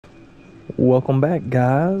Welcome back,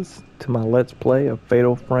 guys, to my Let's Play of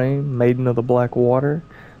Fatal Frame, Maiden of the Black Water.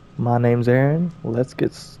 My name's Aaron. Let's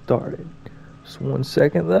get started. Just 1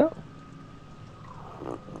 second, though.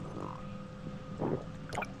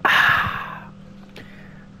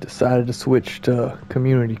 Decided to switch to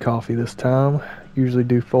community coffee this time. Usually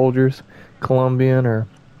do Folgers, Colombian, or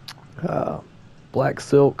uh, Black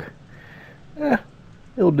Silk. Eh,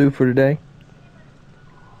 it'll do for today.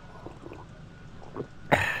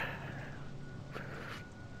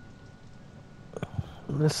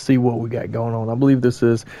 Let's see what we got going on. I believe this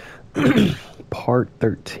is part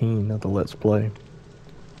 13 of the Let's Play.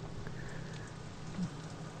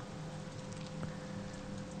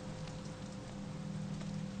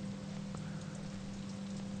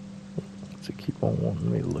 What's it keep on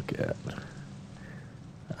wanting me to look at?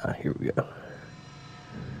 Here we go.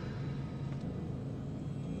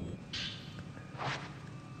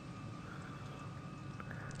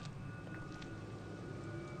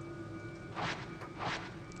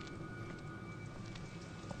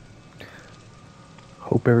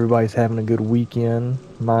 Hope everybody's having a good weekend.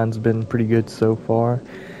 Mine's been pretty good so far.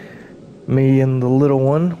 Me and the little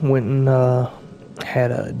one went and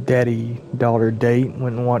had a daddy-daughter date.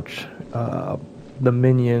 Went and watched the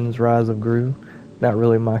Minions Rise of Gru. Not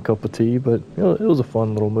really my cup of tea, but it was a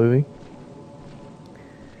fun little movie.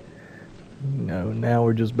 You know, now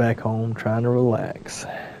we're just back home trying to relax.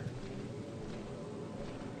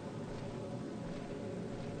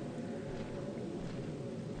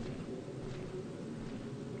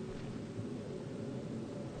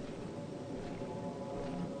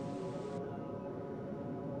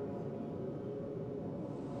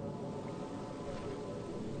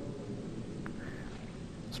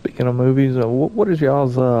 Speaking of movies, what is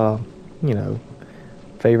y'all's,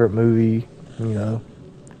 favorite movie?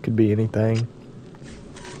 Could be anything.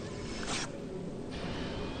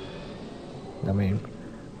 I mean,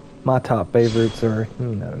 my top favorites are,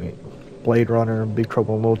 Blade Runner, Big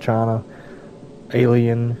Trouble in Little China,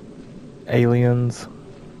 Aliens,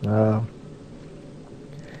 uh,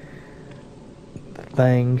 The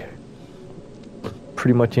Thing,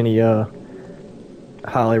 pretty much any,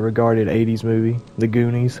 highly regarded 80s movie, The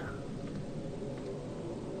Goonies.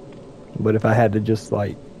 But if I had to just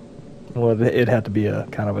it'd have to be a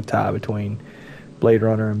kind of a tie between Blade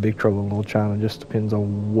Runner and Big Trouble in Little China. Just depends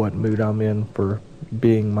on what mood I'm in for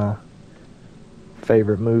being my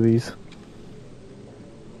favorite movies.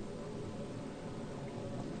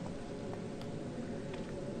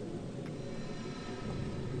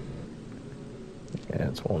 Yeah,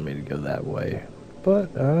 it's wanting me to go that way.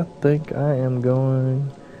 But I think I am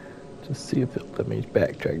going to see if it'll let me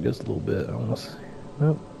backtrack just a little bit. Almost.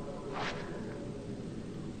 Nope.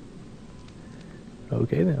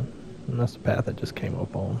 Okay then. And that's the path I just came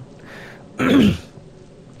up on.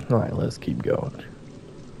 Alright, let's keep going.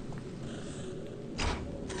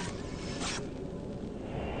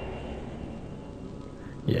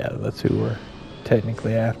 Yeah, that's who we're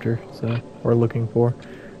technically after, so we're looking for.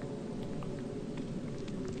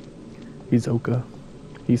 Hisoka,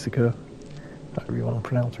 however you want to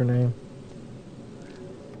pronounce her name.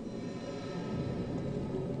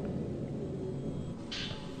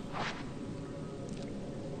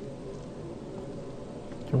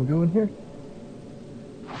 Can we go in here?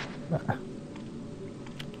 Nah.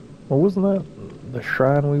 Well, wasn't that the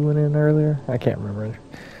shrine we went in earlier? I can't remember.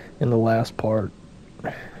 In the last part,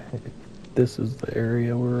 this is the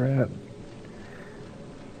area we're at.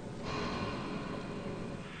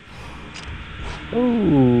 Oh,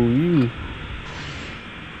 you.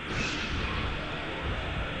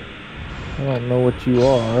 I don't know what you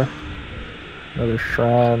are. Another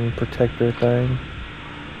shrine protector thing.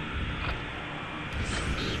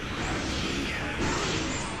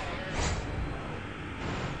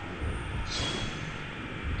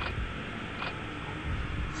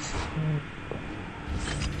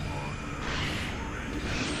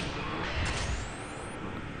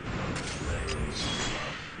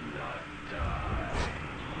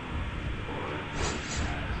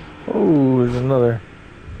 Oh, there's another.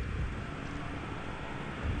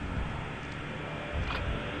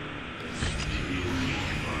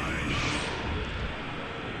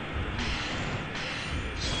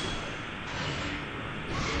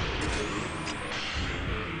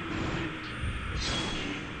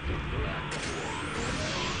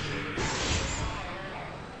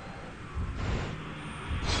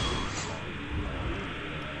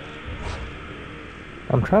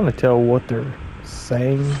 I'm trying to tell what they're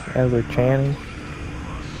saying as they're chanting.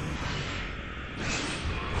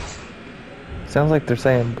 Sounds like they're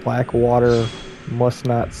saying black water must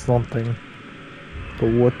not something.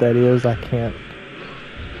 But what that is, I can't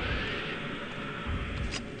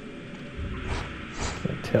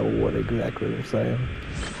tell what exactly they're saying.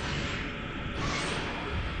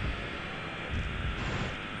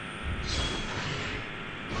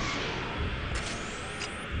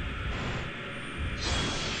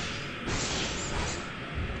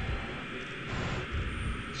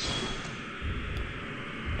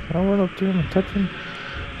 Can I run up to him and touch him?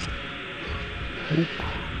 Oop.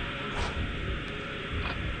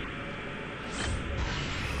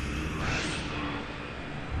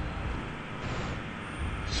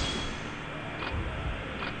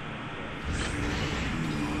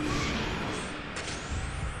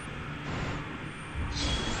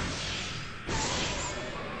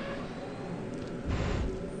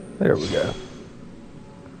 There we go.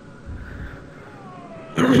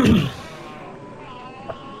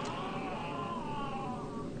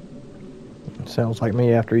 Sounds like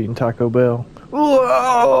me after eating Taco Bell. What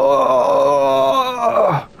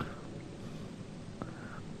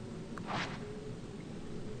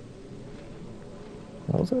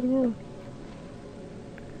was that again?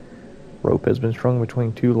 Rope has been strung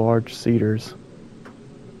between two large cedars.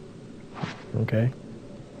 Okay.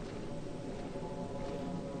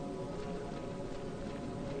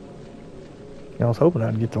 I was hoping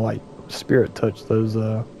I'd get to like spirit touch those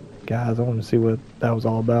guys. I wanted to see what that was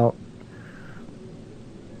all about.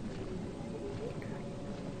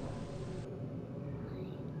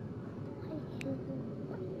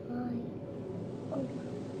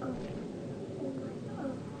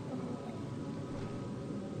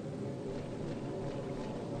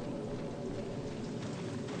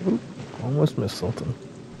 Oop, almost missed something.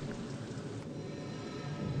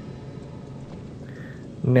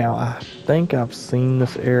 Now, I think I've seen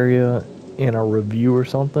this area in a review or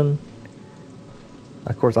something.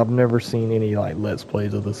 Of course, I've never seen any like Let's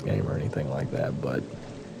Plays of this game or anything like that, but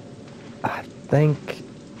I think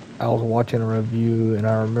I was watching a review and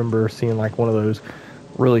I remember seeing like one of those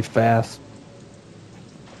really fast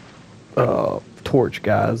torch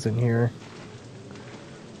guys in here.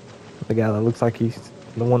 The guy that looks like he's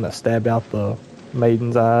the one that stabbed out the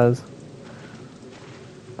Maiden's eyes,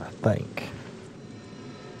 I think.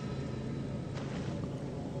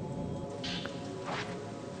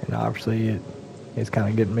 And obviously it's kind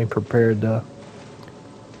of getting me prepared to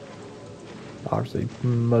obviously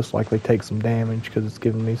most likely take some damage because it's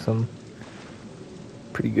giving me some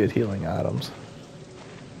pretty good healing items.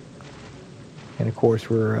 And of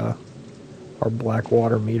course our black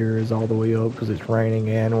water meter is all the way up because it's raining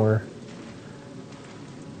and we're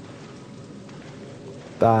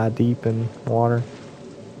thigh deep in water.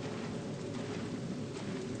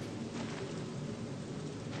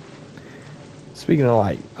 Speaking of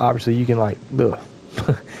like, obviously you can like, the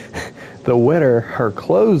wetter her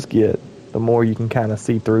clothes get, the more you can kind of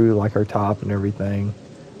see through like her top and everything.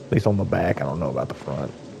 At least on the back, I don't know about the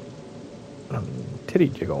front. Titty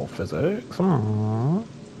jiggle physics.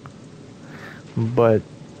 But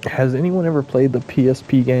has anyone ever played the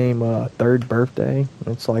PSP game Third Birthday?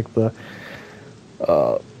 It's like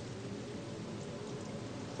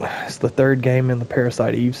it's the third game in the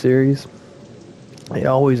Parasite Eve series. It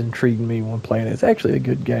always intrigued me when playing it. It's actually a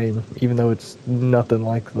good game, even though it's nothing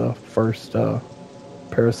like the first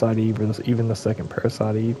Parasite Eve or even the second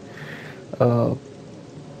Parasite Eve.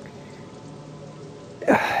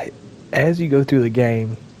 As you go through the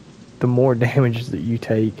game, the more damage that you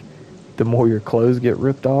take, the more your clothes get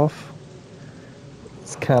ripped off.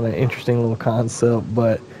 It's kind of an interesting little concept,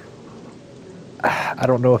 but I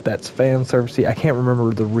don't know if that's fan service. I can't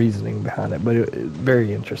remember the reasoning behind it, but it's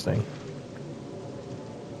very interesting.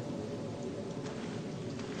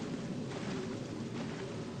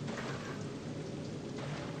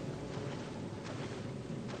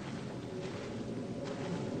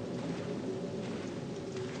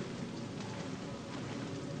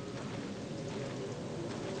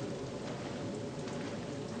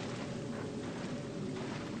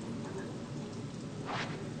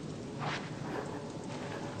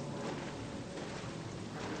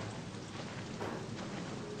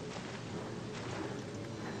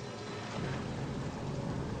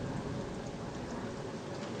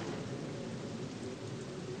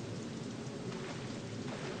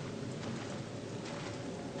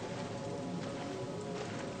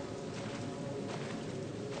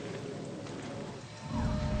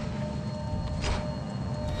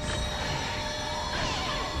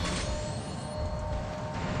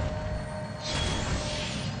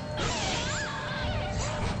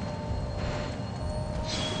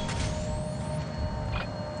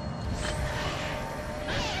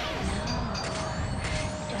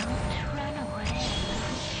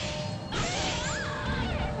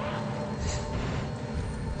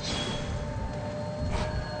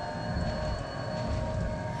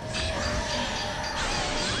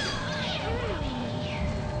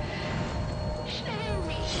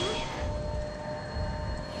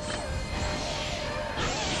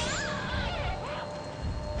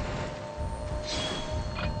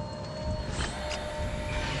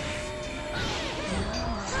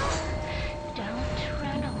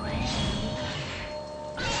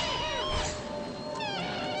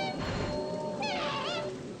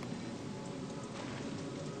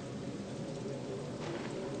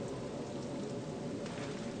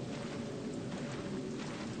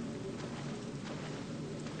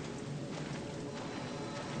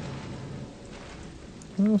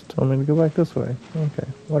 It's telling me to go back this way. Okay,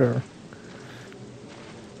 whatever.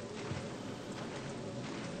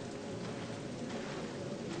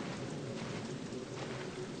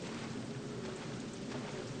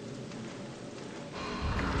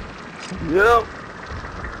 Yep.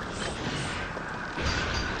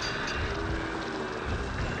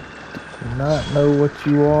 Do not know what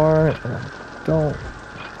you are, and I don't.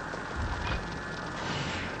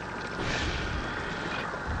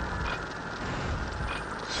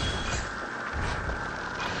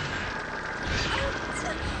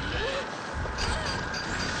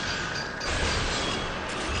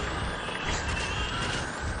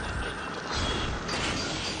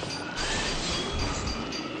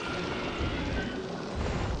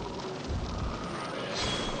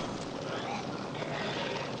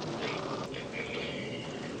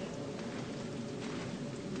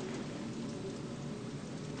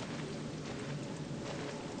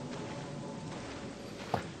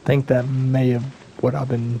 Think that may have what I've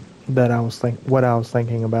been that I was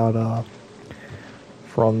thinking about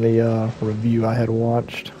from the review I had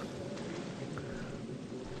watched.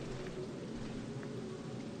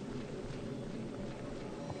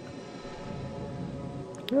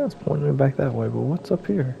 Yeah, it's pointing me back that way, but what's up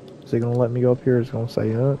here? Is he gonna let me go up here? Is he gonna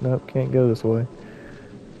say, oh, nope, can't go this way?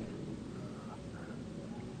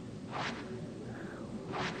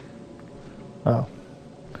 Oh,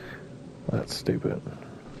 that's stupid.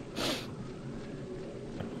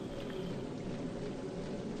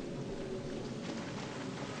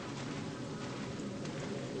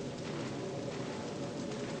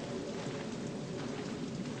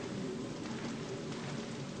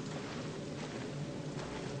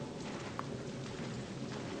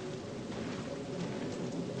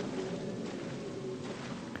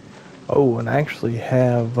 Oh, and I actually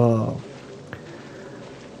have uh,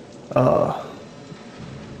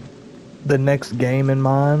 the next game in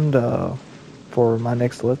mind for my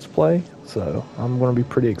next Let's Play. So I'm going to be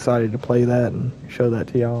pretty excited to play that and show that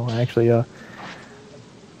to y'all. I actually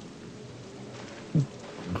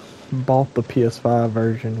bought the PS5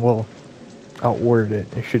 version. Well, I ordered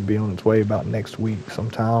it. It should be on its way about next week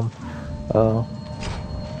sometime. Uh,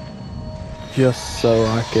 just so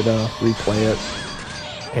I could replay it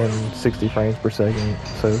in 60 frames per second.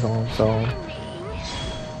 So on and so on.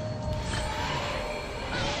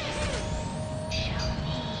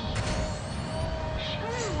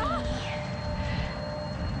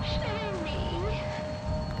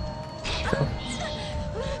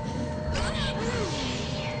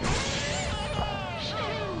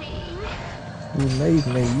 You made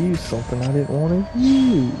me use something I didn't want to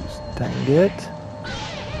use. Dang it.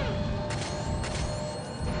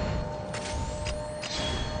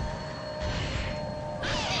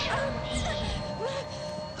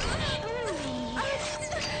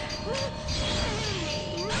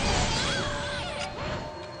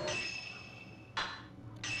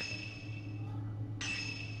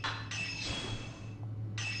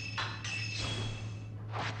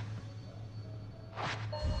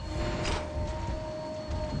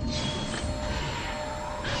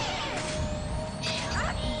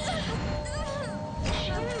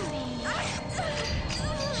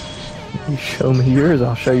 You show me yours,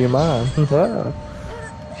 I'll show you mine. Get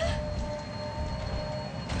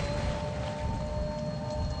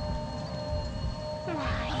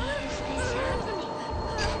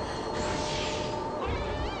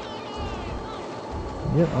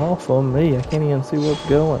off of me. I can't even see what's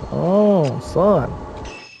going on, son.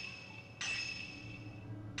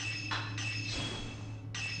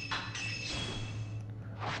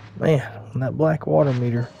 Man, when that black water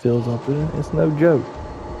meter fills up, it's no joke.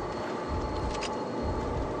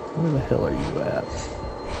 Where the hell are you at?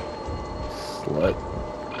 Slut.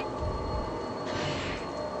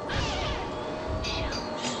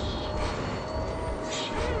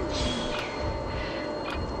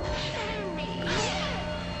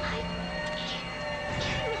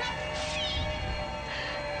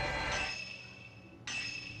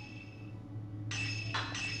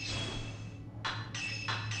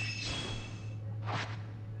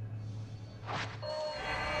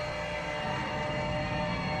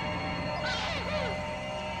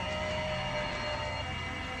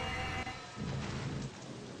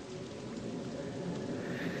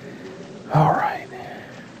 All right.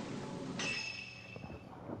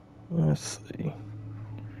 Let's see.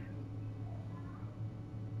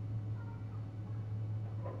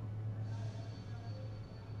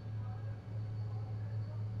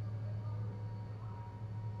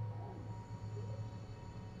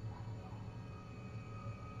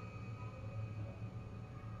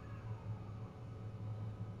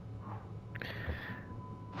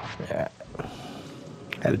 Yeah.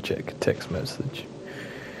 Had to check a text message.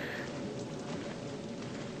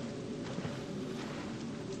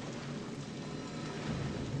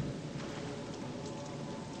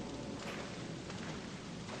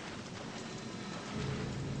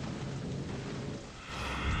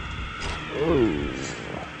 Oh.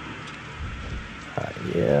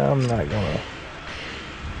 Yeah, I'm not gonna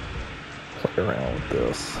play around with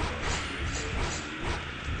this.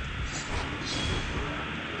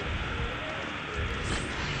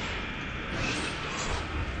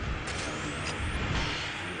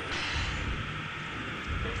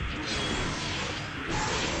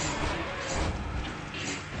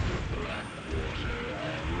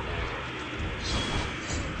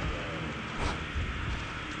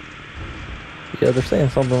 Yeah, they're saying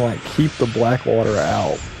something like keep the black water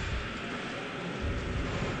out.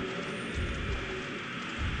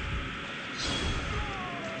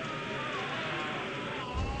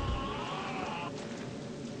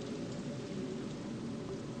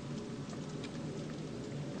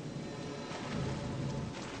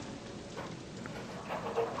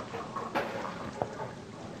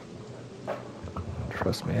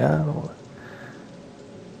 Trust me, I don't.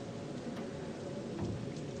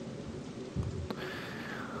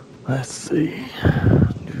 Let's see.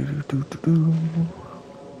 Do.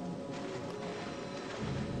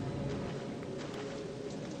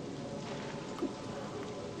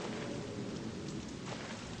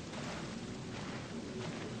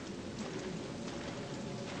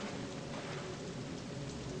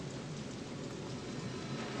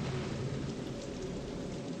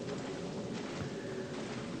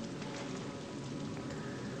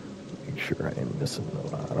 Make sure I ain't missing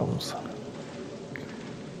no items.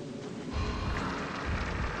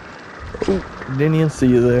 Oh, didn't even see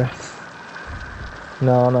you there.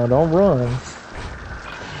 No, don't run.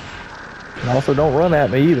 And also don't run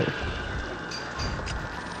at me either.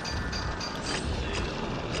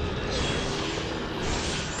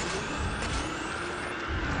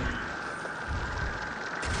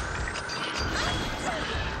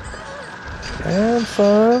 Damn,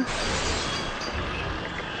 son.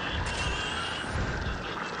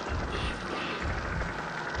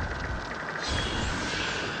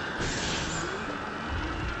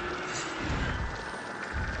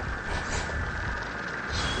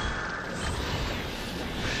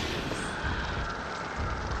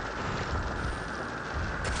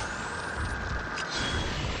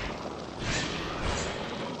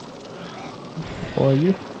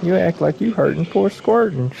 Boy, you act like you hurting poor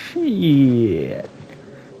squirting. Shit.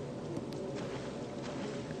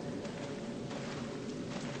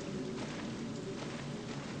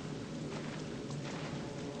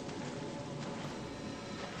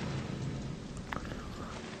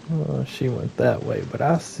 Oh, she went that way, but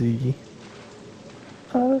I see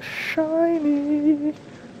a shiny.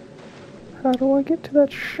 How do I get to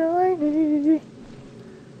that shiny?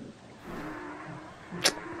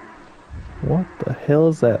 What the hell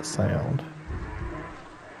is that sound?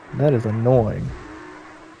 That is annoying.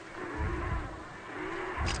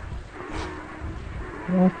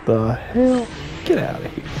 What the hell? Get out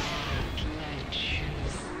of here.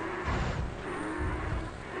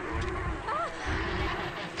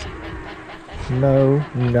 No.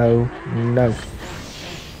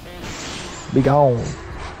 Be gone.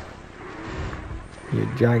 You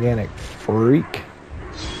gigantic freak.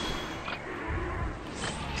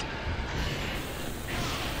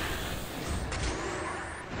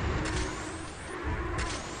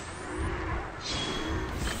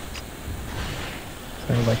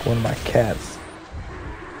 Sounds like one of my cats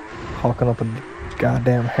hawking up a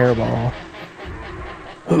goddamn hairball.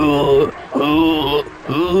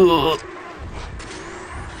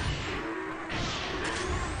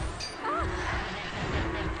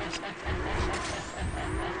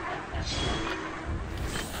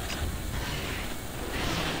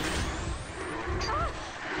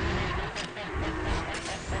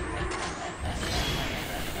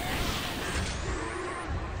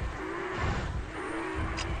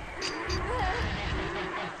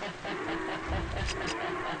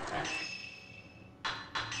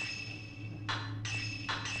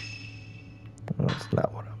 That's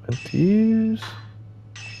not what I meant to use.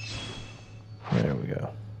 There we go.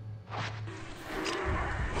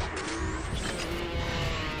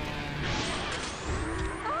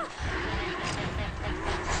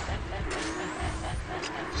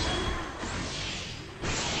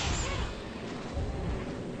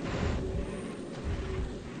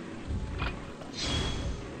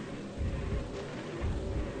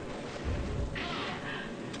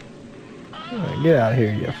 Right, get out of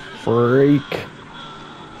here, you freak.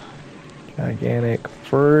 Gigantic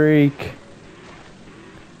freak.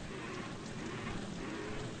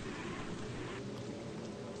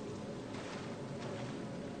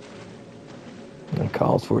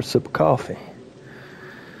 calls for a sip of coffee.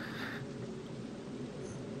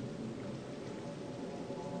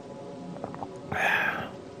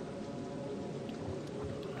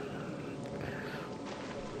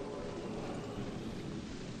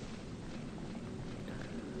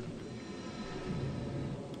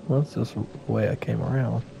 Well, that's just the way I came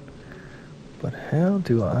around. But how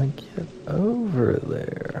do I get over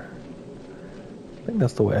there? I think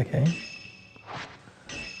that's the way I came.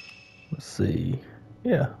 Let's see.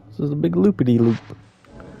 Yeah, this is a big loopity-loop.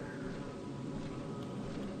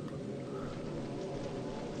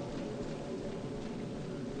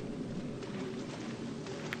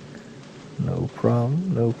 No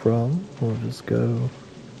problem, no problem. We'll just go...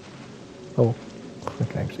 Oh, I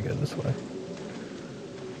can actually go this way.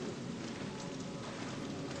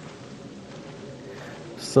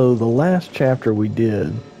 So the last chapter we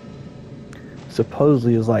did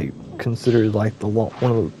supposedly is like considered like the one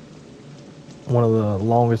of the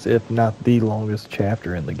longest, if not the longest,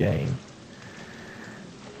 chapter in the game.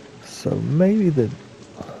 So maybe the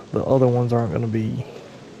other ones aren't going to be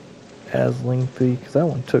as lengthy, because that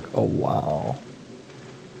one took a while.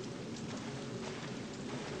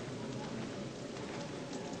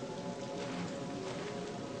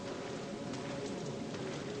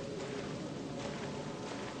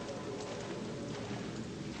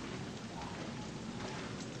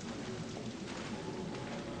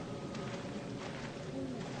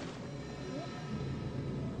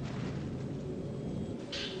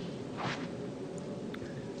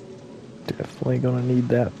 Definitely gonna need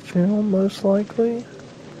that film, most likely.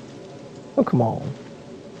 Oh, come on.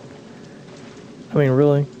 I mean,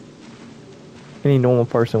 really? Any normal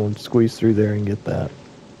person would squeeze through there and get that.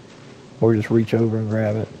 Or just reach over and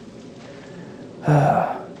grab it.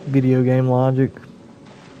 Video game logic.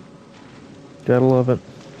 Gotta love it.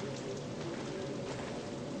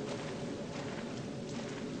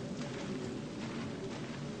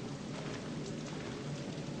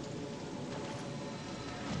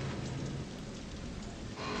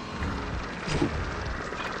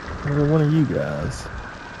 Where are one of you guys?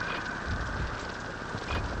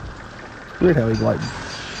 Weird how he like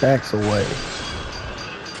backs away.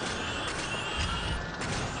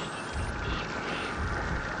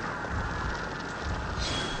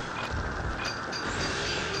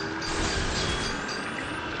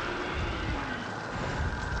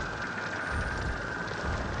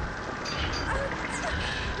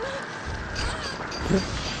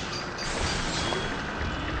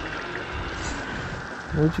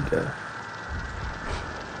 Where'd you go?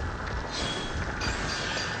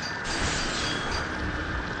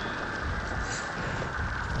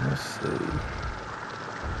 Let's see.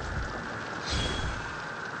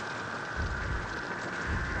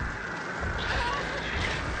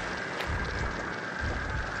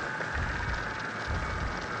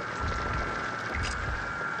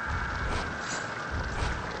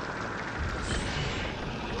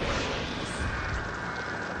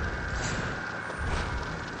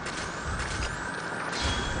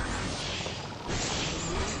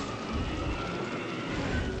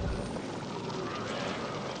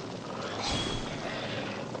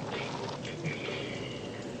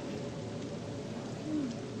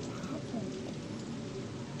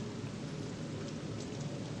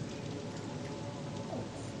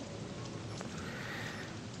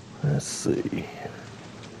 Let's see.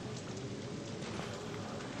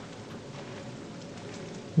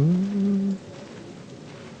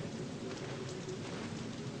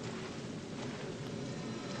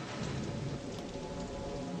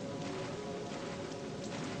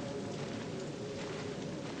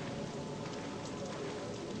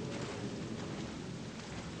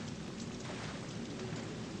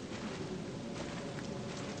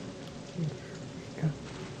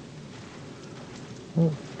 Oh,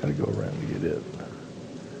 gotta go around to get it.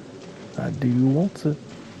 I do want it.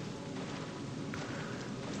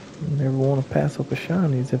 Never want to pass up a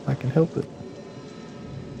shinies if I can help it.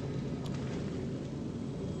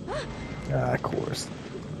 Ah, of course.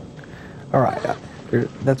 Alright,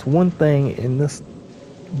 that's one thing in this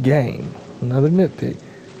game. Another nitpick.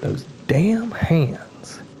 Those damn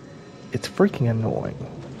hands. It's freaking annoying.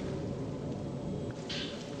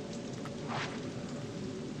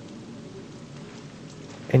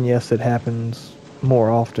 And yes, it happens more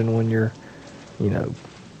often when you're, you know,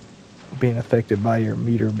 being affected by your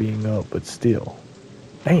meter being up, but still.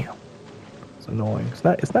 Damn. It's annoying.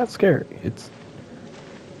 It's not scary. It's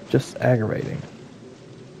just aggravating.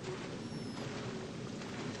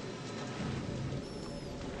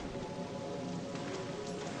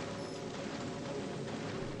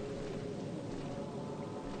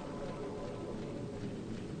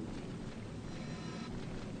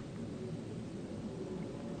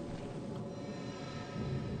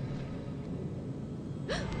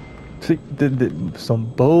 Some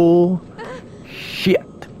bull shit.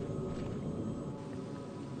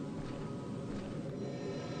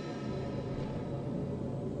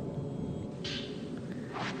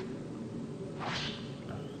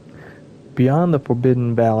 Beyond the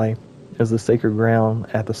Forbidden Valley is the sacred ground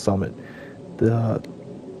at the summit. The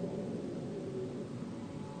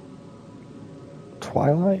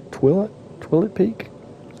Twilight Peak?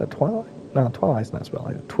 Is that Twilight? No, Twilight's not spelled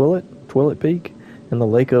like that. Twilight Peak, and the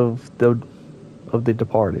Lake of the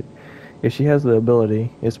Departed. If she has the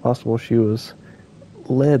ability, it's possible she was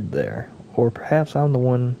led there, or perhaps I'm the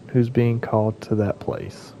one who's being called to that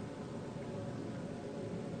place.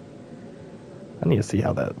 I need to see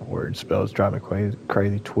how that word spells. Drive me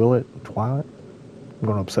crazy. Twilight? I'm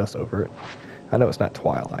going to obsess over it. I know it's not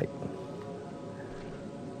Twilight.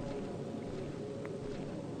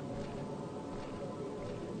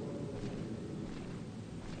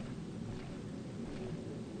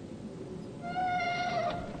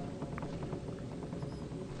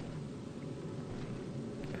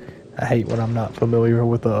 I hate when I'm not familiar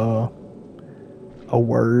with a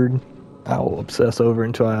word. I will obsess over it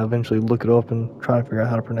until I eventually look it up and try to figure out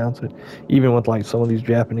how to pronounce it. Even with like some of these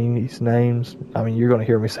Japanese names, I mean, you're going to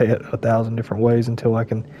hear me say it 1,000 different ways until I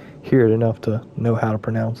can hear it enough to know how to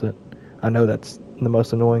pronounce it. I know that's the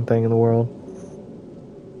most annoying thing in the world.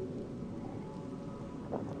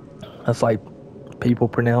 That's like people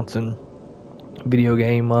pronouncing video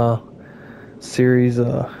game series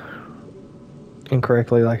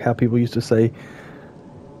incorrectly, like how people used to say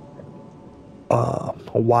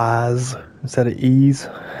wise instead of ease,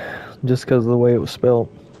 just because of the way it was spelled.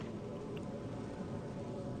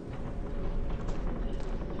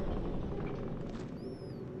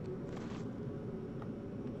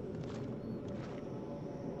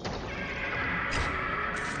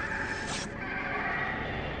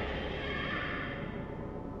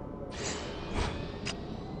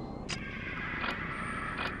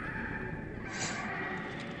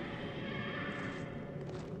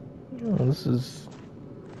 Oh, this is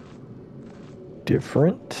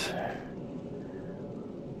different.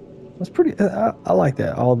 That's pretty. I like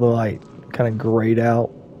that. All the like kind of grayed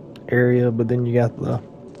out area, but then you got the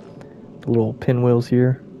little pinwheels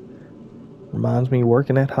here. Reminds me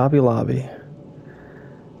working at Hobby Lobby.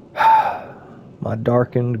 My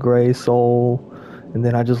darkened gray soul, and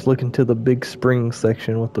then I just look into the big spring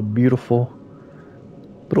section with the beautiful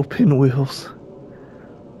little pinwheels.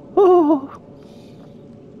 Oh.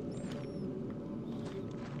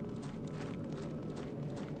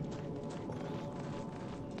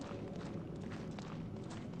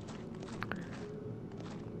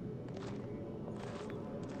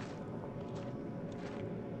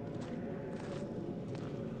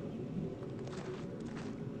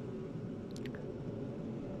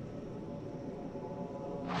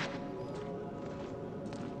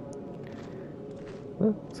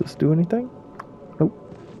 Well, does this do anything? Nope.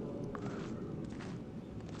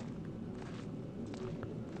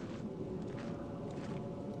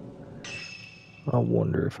 I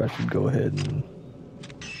wonder if I should go ahead and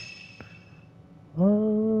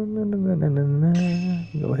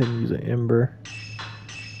go ahead and use an ember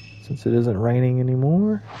since it isn't raining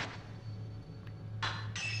anymore.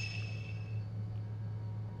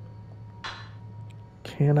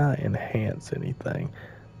 Can I enhance anything?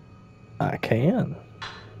 I can.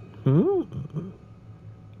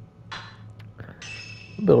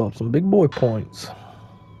 Build up some big boy points.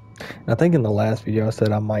 And I think in the last video I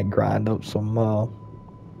said I might grind up some levels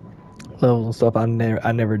and stuff. I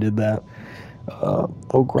never did that.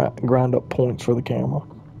 Grind up points for the camera.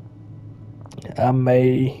 I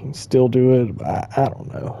may still do it, but I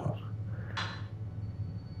don't know.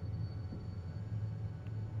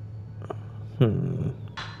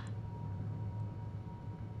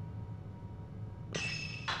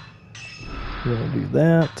 We're gonna do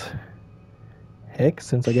that. Heck,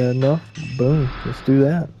 since I got enough, boom, let's do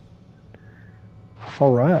that.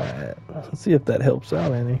 Alright, let's see if that helps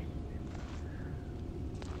out any.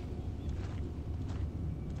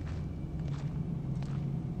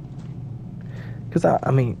 Because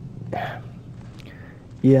I mean,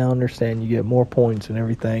 yeah, I understand you get more points and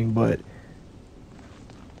everything, but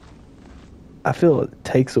I feel it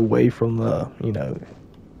takes away from the,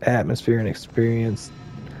 atmosphere and experience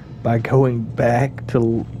by going back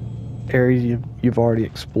to areas you've already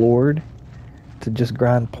explored to just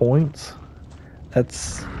grind points.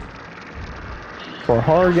 That's, for a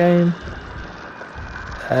horror game,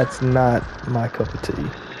 that's not my cup of tea.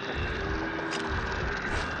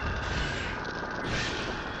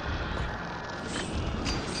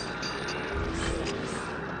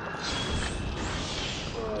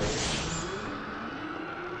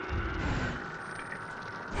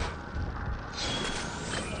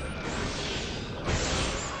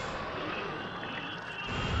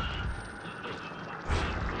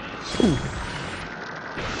 Ooh.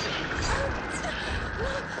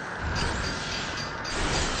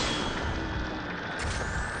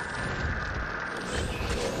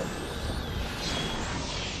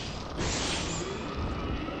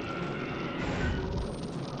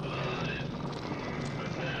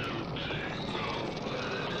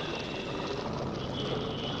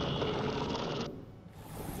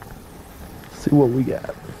 See what we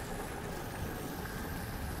got.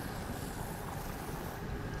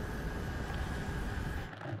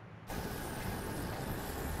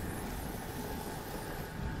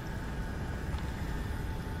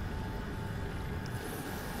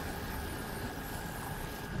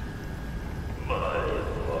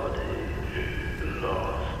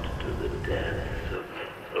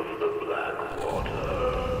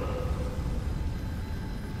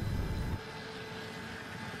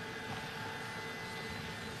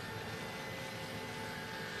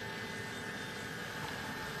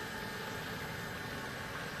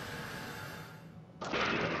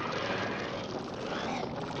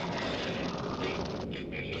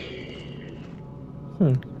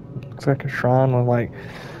 Looks like a shrine with like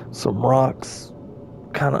some rocks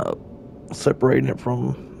kind of separating it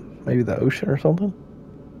from maybe the ocean or something.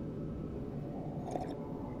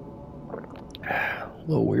 A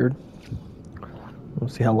little weird.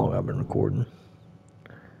 Let's see how long I've been recording.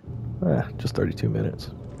 Just 32 minutes.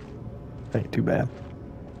 Ain't too bad.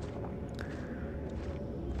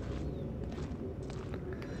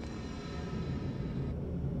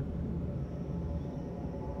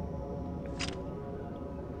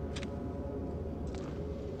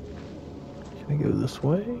 Can I go this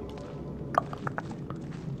way?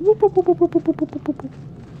 Whoop, whoop, whoop, whoop, whoop, whoop, whoop, whoop, whoop.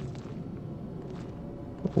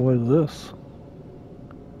 What is this?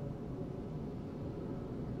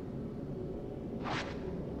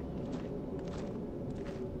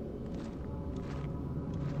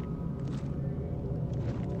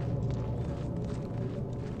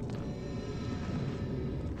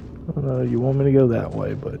 You want me to go that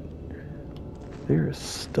way, but there's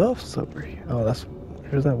stuff over here. Oh, is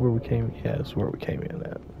that where we came? Yeah, that's where we came in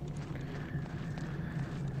at.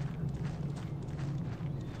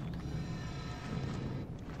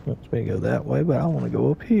 Wants me to go that way, but I want to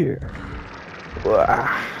go up here. Wah.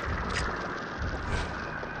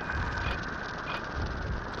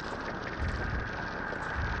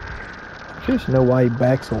 I just know why he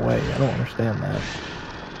backs away. I don't understand that.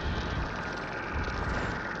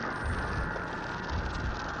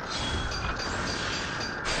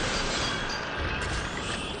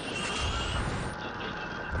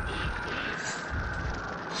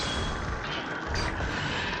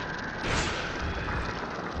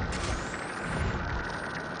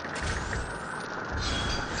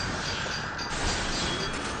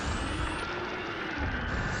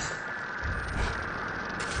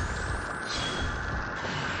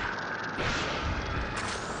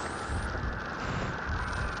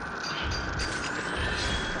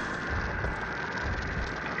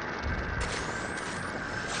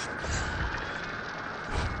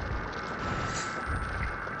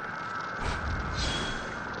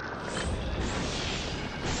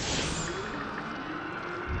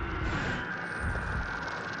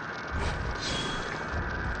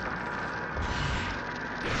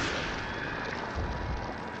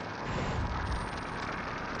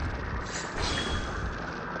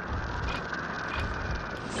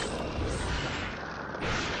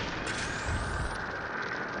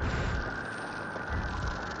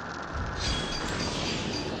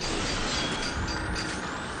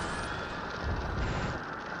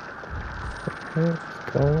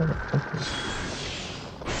 Let's go.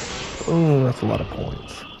 Oh, that's a lot of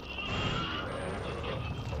points.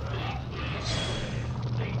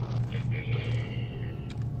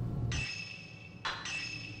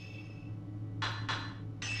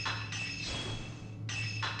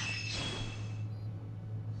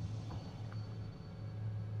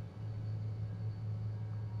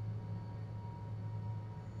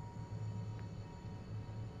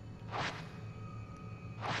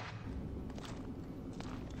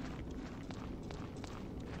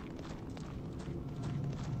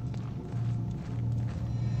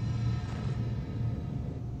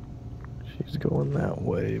 She's going that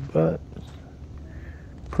way, but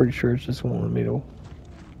pretty sure it's just wanting me to.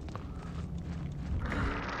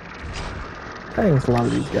 Dang, it's a lot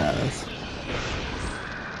of these guys.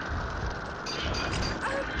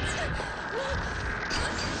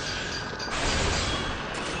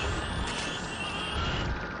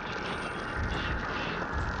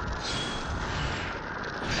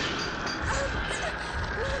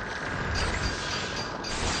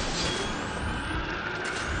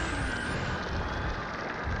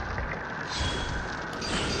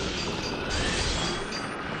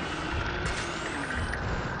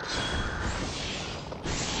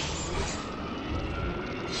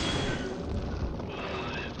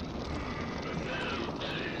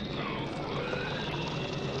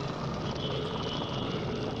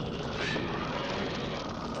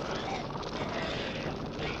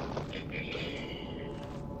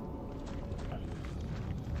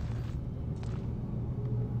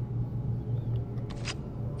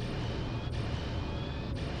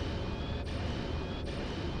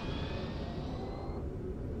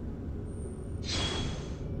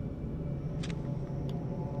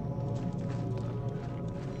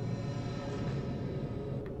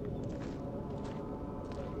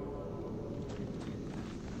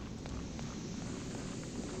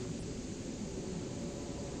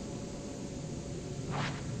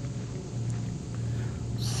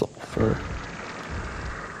 for...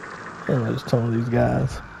 And there's some of these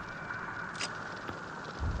guys.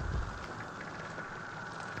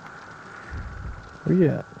 Where you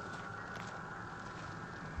at?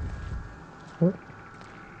 What?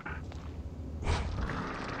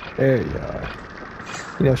 There you are.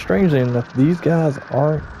 You know, strangely enough, these guys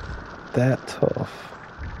aren't that tough.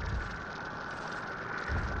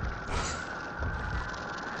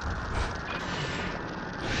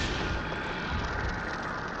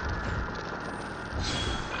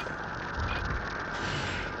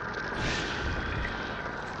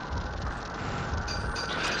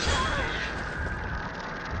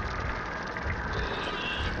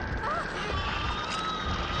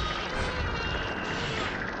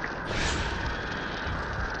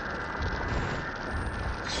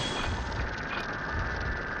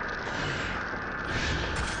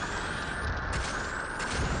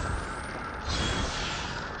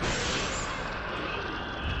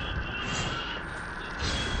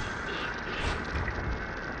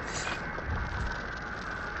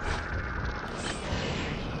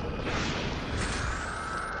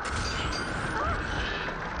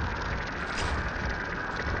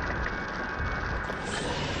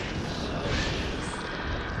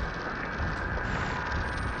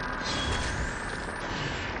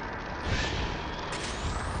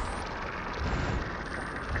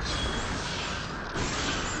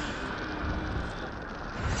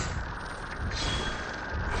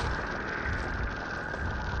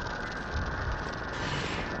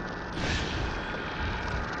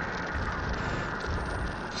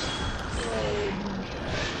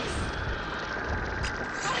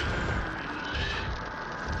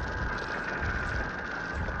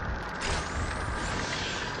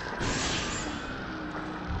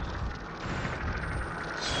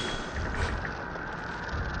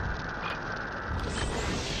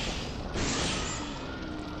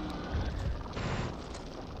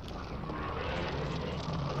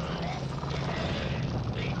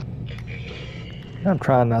 I'm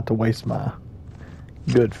trying not to waste my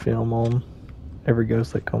good film on every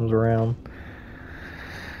ghost that comes around.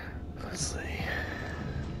 Let's see.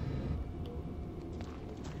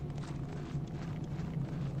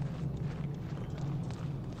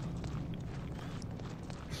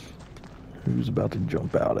 Who's about to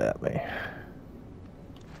jump out at me?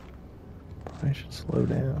 Probably should slow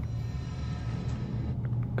down.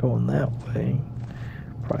 Going that way.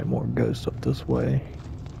 Probably more ghosts up this way.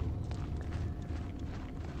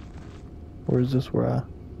 Or is this where I...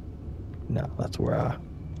 No, that's where I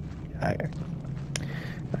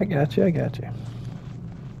got you, I got you.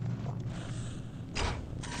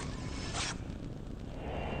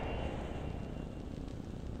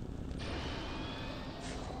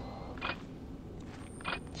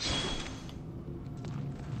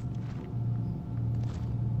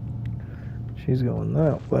 She's going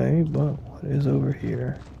that way, but what is over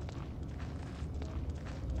here?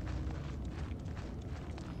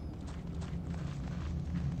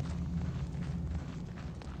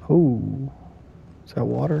 Oh, is that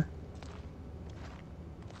water?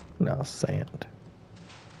 No, sand.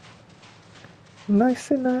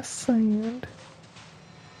 Nice sand.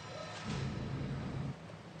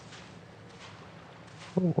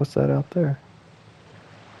 Oh, what's that out there?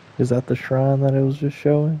 Is that the shrine that it was just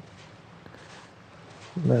showing?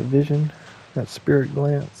 That vision? That spirit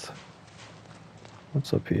glance?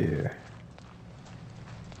 What's up here?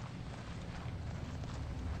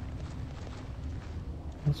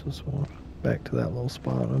 What's this one? Back to that little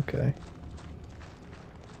spot, okay.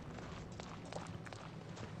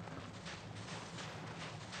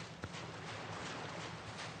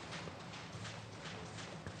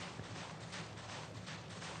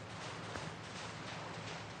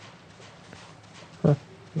 Huh,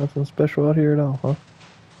 nothing special out here at all, huh?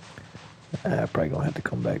 Probably gonna have to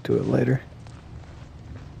come back to it later.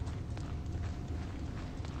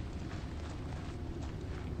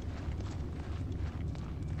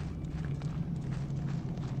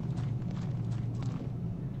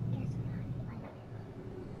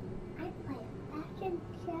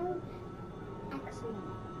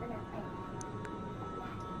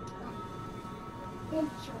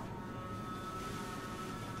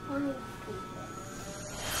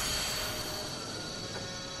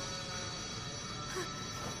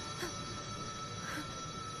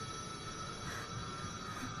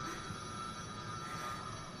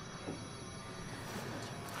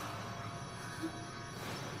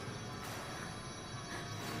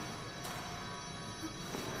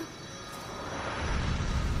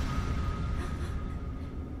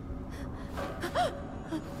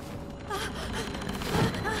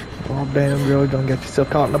 Oh damn, girl, don't get yourself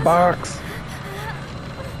caught in the box.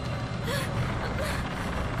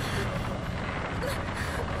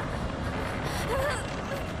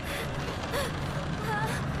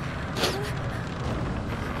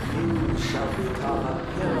 shall become a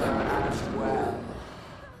pillar as well.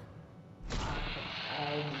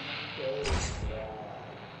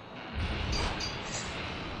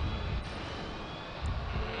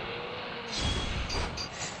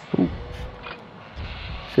 Ooh.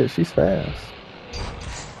 Shit, she's fast.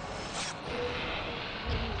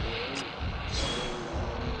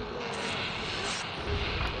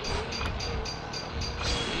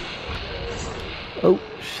 Oh,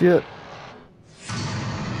 shit.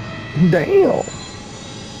 Damn.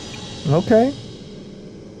 Okay.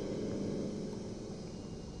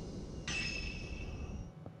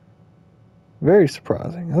 Very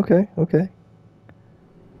surprising. Okay, okay.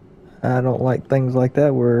 I don't like things like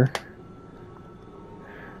that where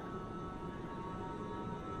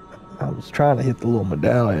I was trying to hit the little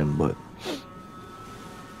medallion, but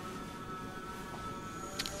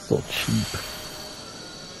it's a little cheap.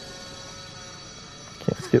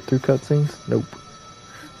 Can't skip through cutscenes? Nope.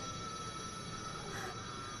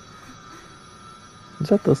 Is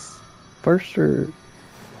that the first or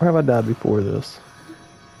have I died before this?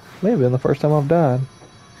 May have been the first time I've died.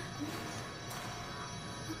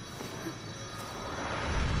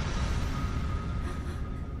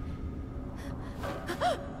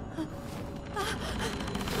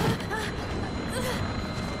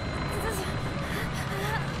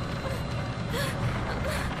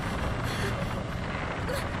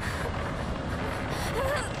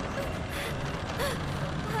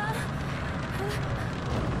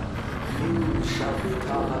 You shall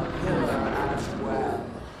become a pillar as well.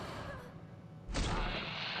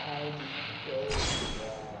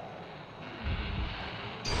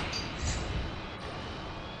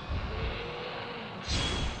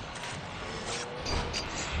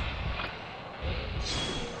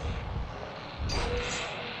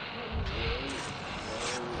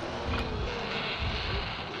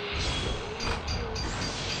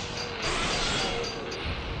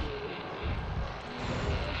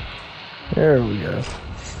 There we go.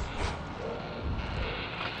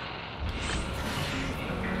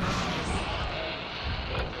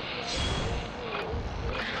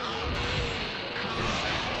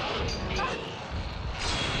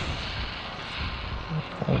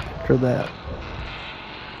 I'll picture that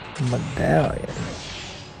medallion.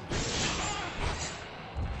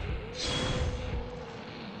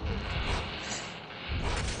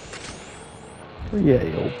 Yeah,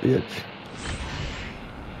 you old bitch.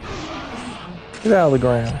 Get out of the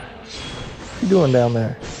ground. What you doing down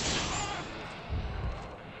there?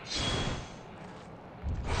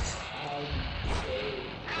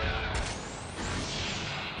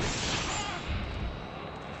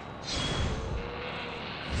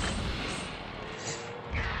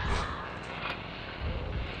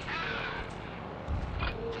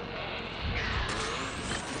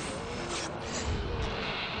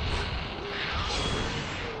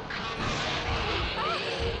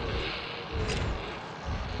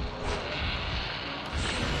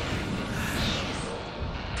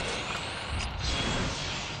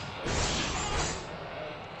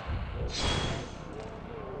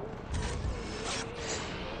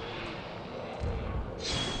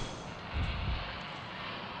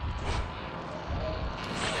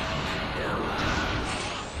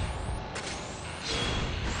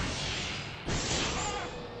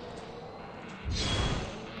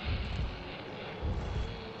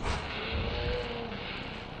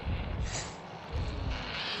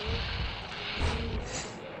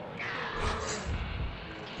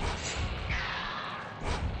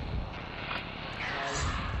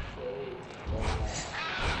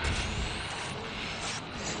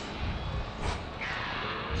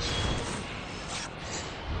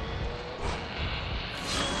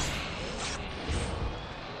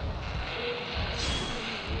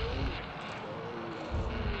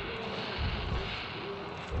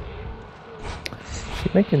 She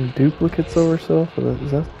making duplicates of herself?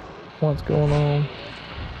 Is that what's going on?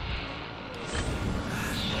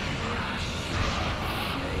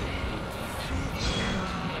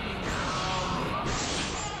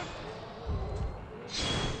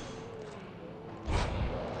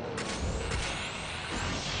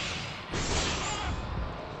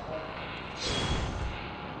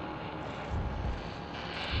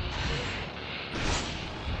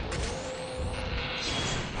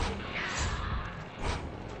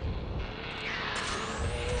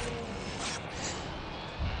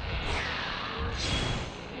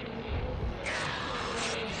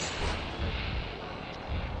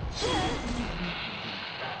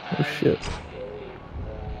 Oh shit.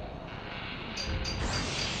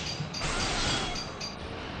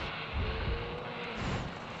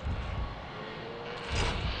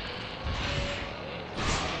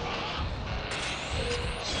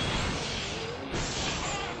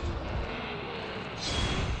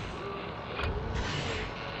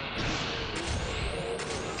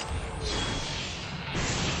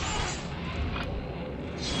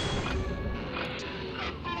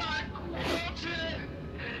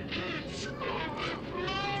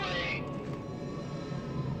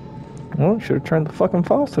 Well, you should have turned the fucking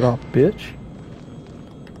faucet off, bitch.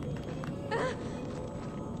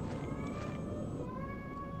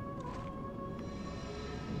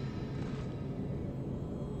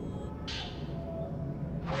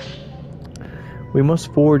 We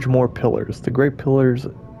must forge more pillars. The great pillar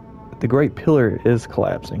is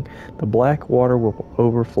collapsing. The black water will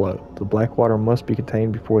overflow. The black water must be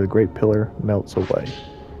contained before the great pillar melts away.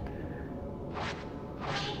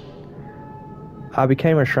 I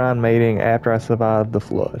became a shrine maiden after I survived the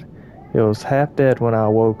flood. It was half dead when I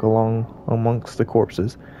awoke along amongst the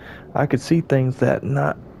corpses. I could see things that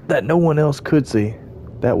no one else could see.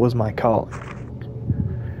 That was my calling.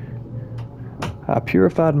 I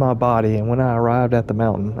purified my body, and when I arrived at the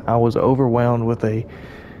mountain, I was overwhelmed with a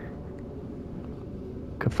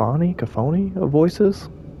cacophony of voices.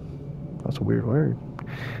 That's a weird word.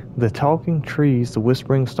 The talking trees, the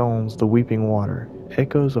whispering stones, the weeping water,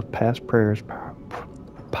 echoes of past prayers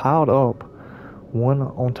piled up one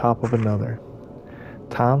on top of another.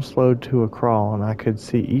 Time slowed to a crawl, and I could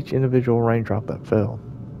see each individual raindrop that fell.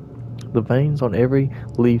 The veins on every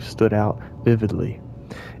leaf stood out vividly.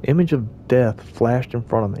 Image of death flashed in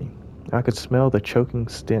front of me. I could smell the choking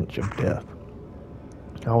stench of death.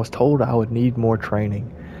 I was told I would need more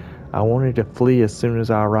training. I wanted to flee as soon as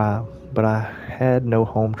I arrived, but I had no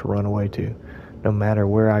home to run away to. No matter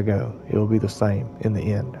where I go, it will be the same. In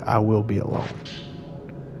the end, I will be alone.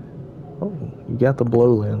 Oh, you got the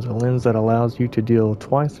blow lens, a lens that allows you to deal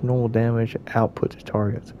twice the normal damage output to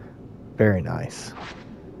targets. Very nice.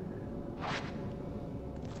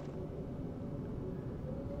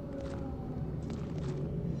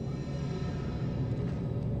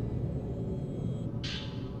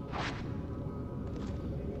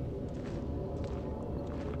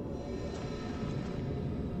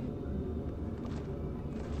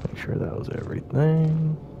 Make sure that was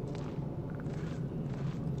everything.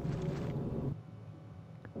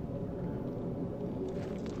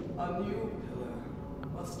 A new pillar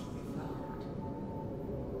must be found.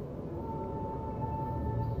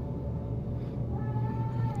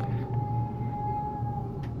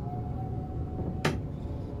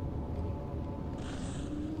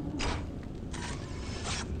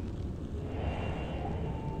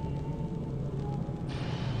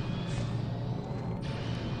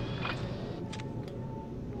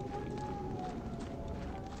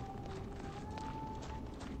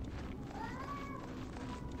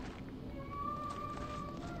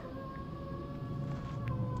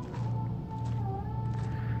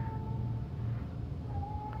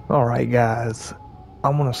 Alright, guys,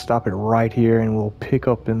 I'm going to stop it right here and we'll pick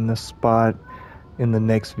up in this spot in the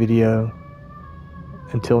next video.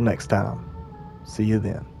 Until next time, see you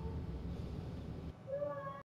then.